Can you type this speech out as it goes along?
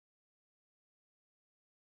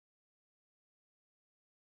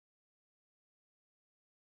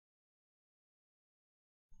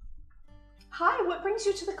Hi, what brings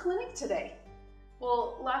you to the clinic today?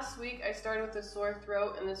 Well, last week I started with a sore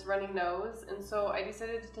throat and this runny nose, and so I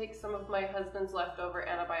decided to take some of my husband's leftover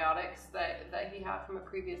antibiotics that he had from a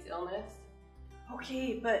previous illness.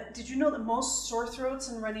 Okay, but did you know that most sore throats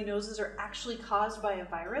and runny noses are actually caused by a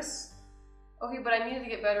virus? Okay, but I needed to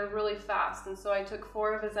get better really fast, and so I took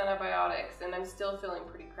 4 of his antibiotics, and I'm still feeling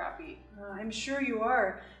pretty crappy. I'm sure you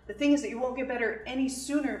are. The thing is that you won't get better any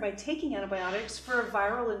sooner by taking antibiotics for a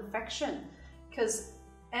viral infection, because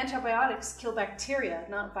antibiotics kill bacteria,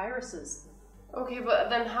 not viruses. Okay, but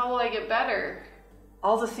then how will I get better?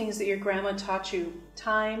 All the things that your grandma taught you: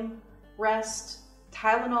 time, rest,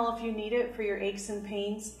 Tylenol if you need it for your aches and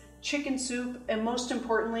pains, chicken soup, and most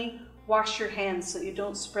importantly, wash your hands so you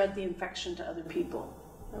don't spread the infection to other people.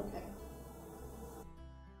 Okay.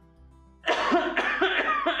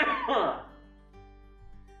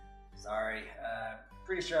 Sorry,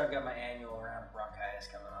 pretty sure I've got my annual round of bronchitis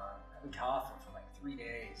coming on. I've been coughing for like 3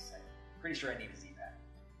 days. I'm pretty sure I need a Z-Pack.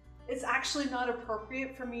 It's actually not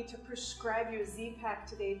appropriate for me to prescribe you a Z-Pack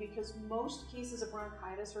today because most cases of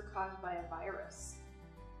bronchitis are caused by a virus.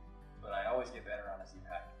 But I always get better on a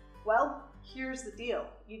Z-Pack. Well, here's the deal.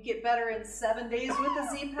 You get better in 7 days with a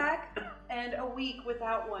Z-Pack and a week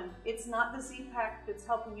without one. It's not the Z-Pack that's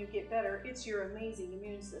helping you get better, it's your amazing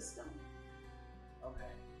immune system. Okay.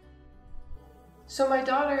 So my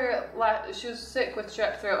daughter, she was sick with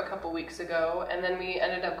strep throat a couple weeks ago, and then we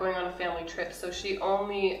ended up going on a family trip, so she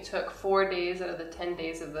only took 4 days out of the 10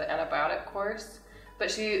 days of the antibiotic course,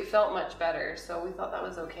 but she felt much better, so we thought that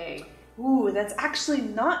was okay. Ooh, that's actually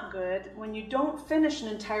not good. When you don't finish an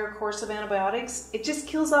entire course of antibiotics, it just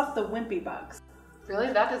kills off the wimpy bugs.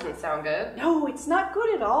 Really? That doesn't sound good. No, it's not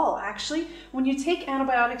good at all, actually. When you take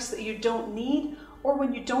antibiotics that you don't need, or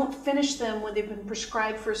when you don't finish them when they've been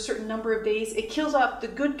prescribed for a certain number of days, it kills off the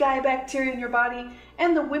good guy bacteria in your body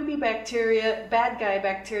and the wimpy bacteria, bad guy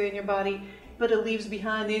bacteria in your body, but it leaves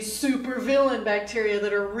behind these super villain bacteria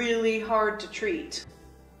that are really hard to treat.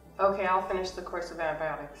 Okay, I'll finish the course of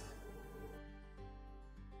antibiotics.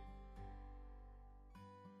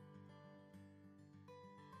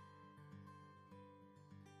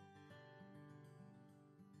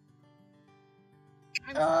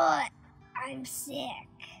 Ugh, I'm sick.